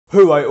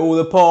Who ate all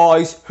the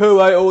pies?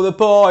 Who ate all the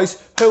pies?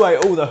 Who ate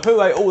all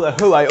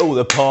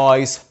the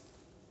pies?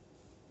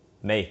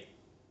 Me.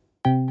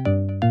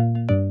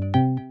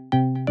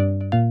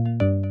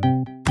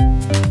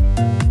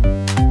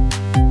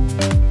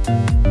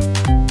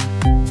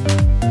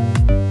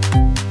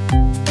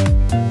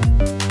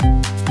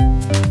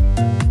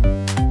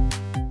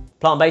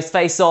 Plant-based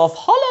face-off,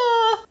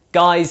 holla!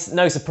 Guys,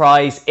 no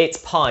surprise, it's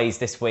pies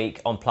this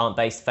week on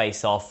Plant-based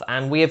face-off,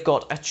 and we have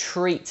got a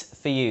treat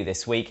for you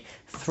this week.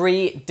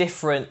 3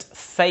 different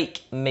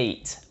fake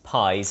meat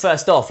pies.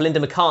 First off, Linda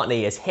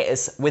McCartney has hit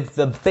us with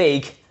the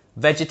big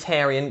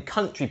vegetarian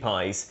country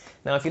pies.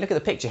 Now, if you look at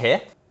the picture here,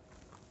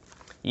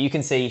 you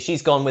can see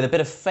she's gone with a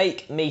bit of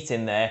fake meat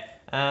in there.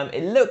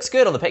 It looks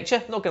good on the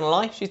picture, not gonna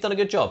lie, she's done a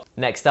good job.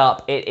 Next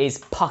up, it is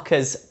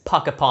Pukka's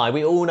Pukka pie.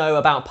 We all know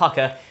about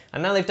Pukka,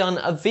 and now they've done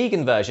a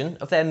vegan version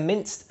of their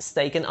minced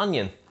steak and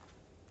onion.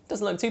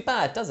 Doesn't look too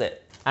bad, does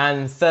it?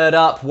 And third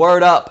up,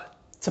 word up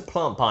to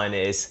Plant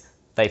Pioneers.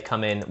 They've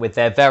come in with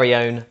their very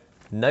own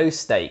no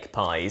steak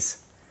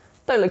pies.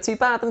 Don't look too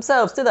bad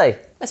themselves, do they?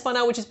 Let's find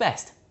out which is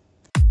best.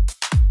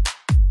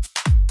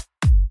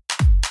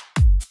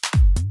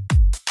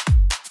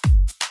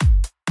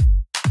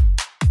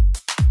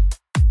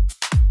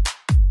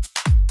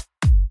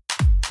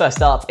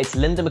 First up, it's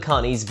Linda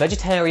McCartney's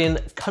vegetarian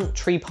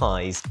country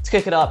pies. To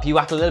cook it up, you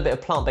whack a little bit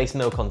of plant-based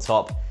milk on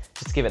top,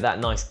 just to give it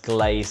that nice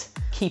glaze.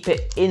 Keep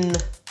it in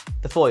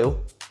the foil.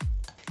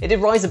 It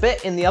did rise a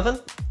bit in the oven,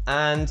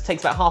 and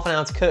takes about half an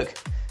hour to cook.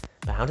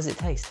 But how does it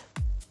taste?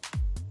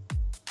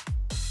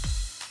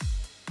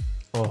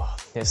 Oh,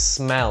 it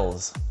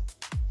smells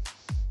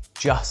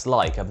just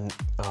like a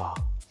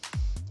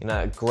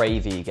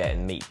gravy you get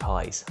in meat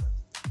pies.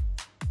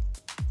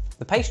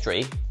 The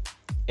pastry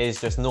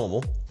is just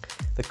normal.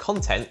 The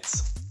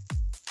contents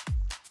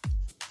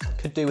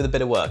could do with a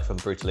bit of work, if I'm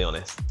brutally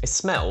honest. It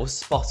smells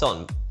spot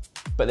on,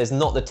 but there's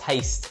not the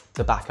taste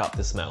to back up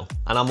the smell.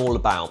 And I'm all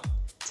about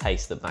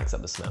taste that backs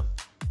up the smell.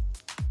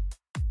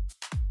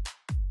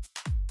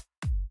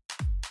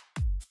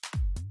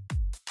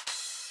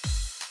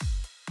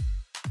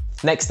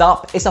 Next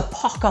up, it's a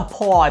Pukka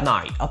pie,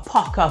 mate. A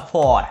Pukka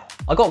pie.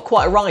 I got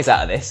quite a rise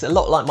out of this, a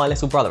lot like my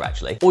little brother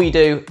actually. All you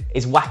do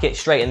is whack it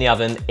straight in the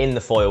oven, in the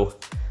foil,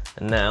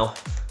 and now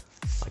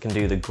I can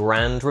do the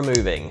grand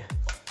removing.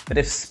 Bit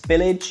of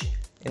spillage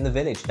in the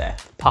village there.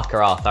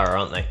 Pukka are thorough,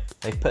 aren't they?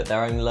 They've put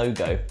their own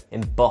logo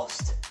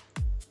embossed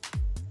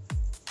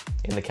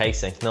in the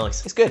casing.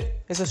 Nice. It's good.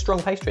 It's a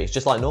strong pastry. It's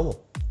just like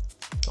normal.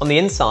 On the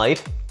inside,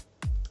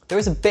 there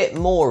is a bit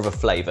more of a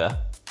flavour,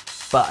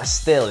 but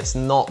still, it's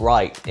not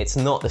right. It's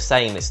not the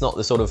same. It's not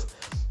the sort of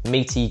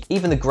meaty,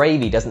 even the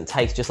gravy doesn't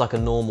taste just like a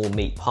normal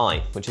meat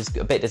pie, which is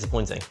a bit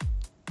disappointing.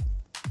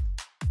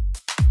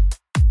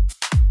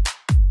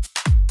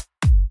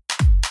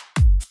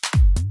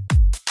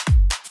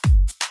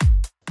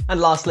 And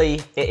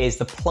lastly, it is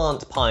the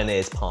Plant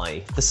Pioneers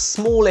pie, the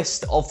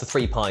smallest of the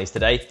 3 pies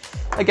today.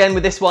 Again,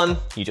 with this one,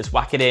 you just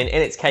whack it in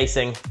its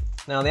casing.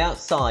 Now on the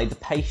outside, the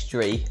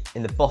pastry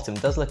in the bottom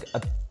does look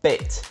a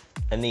bit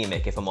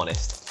anemic, if I'm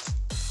honest.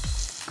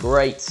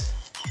 Great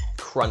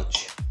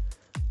crunch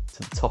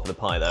to the top of the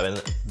pie though,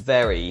 and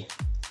very,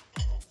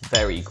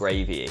 very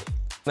gravy-y.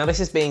 Now this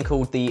is being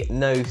called the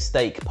no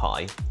steak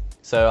pie.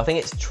 So I think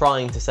it's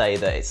trying to say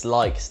that it's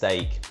like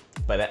steak,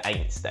 but it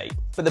ain't steak.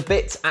 But the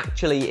bits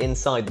actually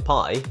inside the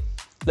pie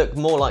look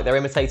more like they're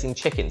imitating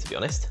chicken, to be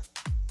honest.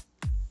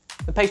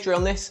 The pastry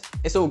on this,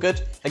 it's all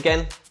good.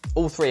 Again,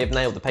 all 3 have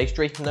nailed the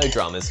pastry, no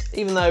dramas.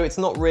 Even though it's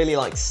not really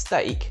like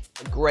steak,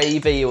 the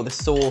gravy or the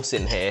sauce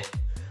in here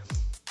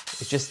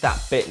is just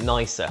that bit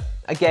nicer.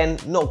 Again,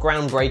 not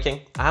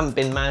groundbreaking. I haven't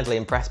been madly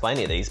impressed by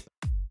any of these.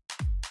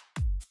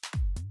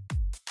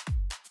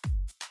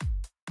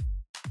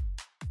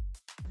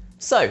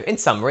 So, in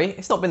summary,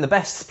 it's not been the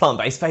best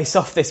plant-based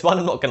face-off, this one,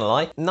 I'm not gonna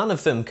lie. None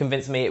of them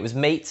convinced me it was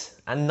meat,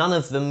 and none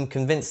of them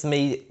convinced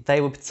me they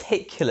were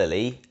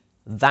particularly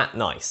that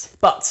nice.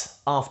 But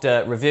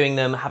after reviewing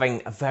them,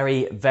 having a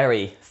very,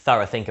 very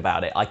thorough think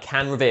about it, I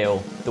can reveal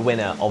the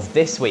winner of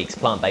this week's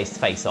plant-based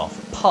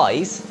face-off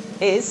pies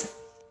is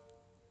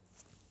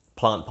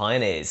Plant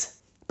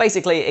Pioneers.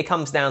 Basically, it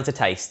comes down to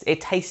taste. It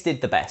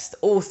tasted the best.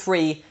 All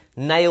 3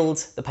 nailed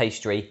the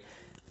pastry.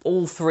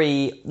 All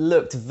 3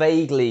 looked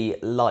vaguely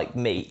like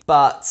meat,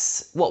 but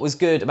what was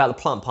good about the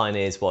Plant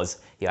Pioneers was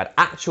you had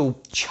actual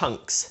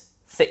chunks,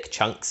 thick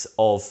chunks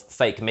of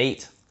fake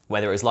meat,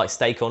 whether it was like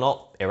steak or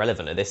not,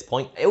 irrelevant at this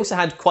point. It also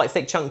had quite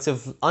thick chunks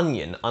of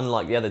onion,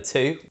 unlike the other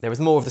 2. There was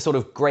more of the sort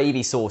of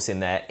gravy sauce in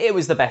there. It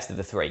was the best of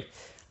the 3.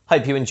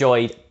 Hope you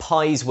enjoyed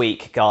Pies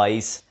Week,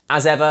 guys.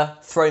 As ever,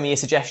 throw me your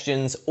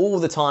suggestions all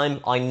the time.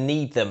 I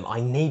need them,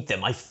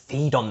 I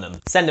feed on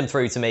them. Send them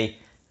through to me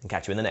and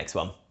catch you in the next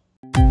one.